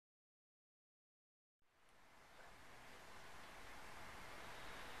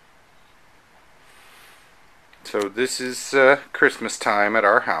So this is Christmas time at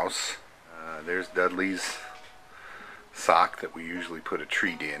our house. There's Dudley's sock that we usually put a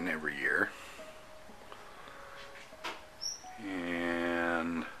treat in every year.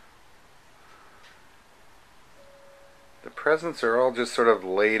 And the presents are all just sort of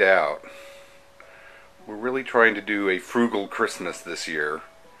laid out. We're really trying to do a frugal Christmas this year,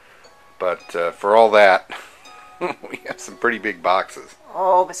 but for all that, we have some pretty big boxes.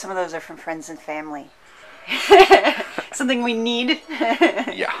 Oh, but some of those are from friends and family. Something we need.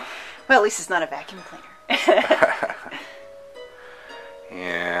 Yeah. Well, at least it's not a vacuum cleaner.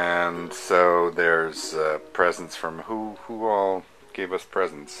 And so there's presents from who all gave us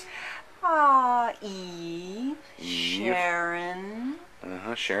presents? Eve. Eve. Sharon.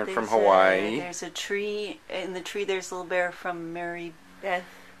 Sharon from Hawaii. There's a tree. In the tree there's a little bear from Mary Beth.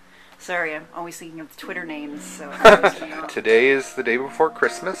 Sorry, I'm always thinking of Twitter names. So Today is the day before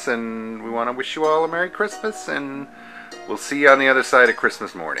Christmas, and we want to wish you all a Merry Christmas, and we'll see you on the other side of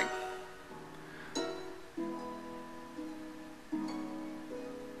Christmas morning.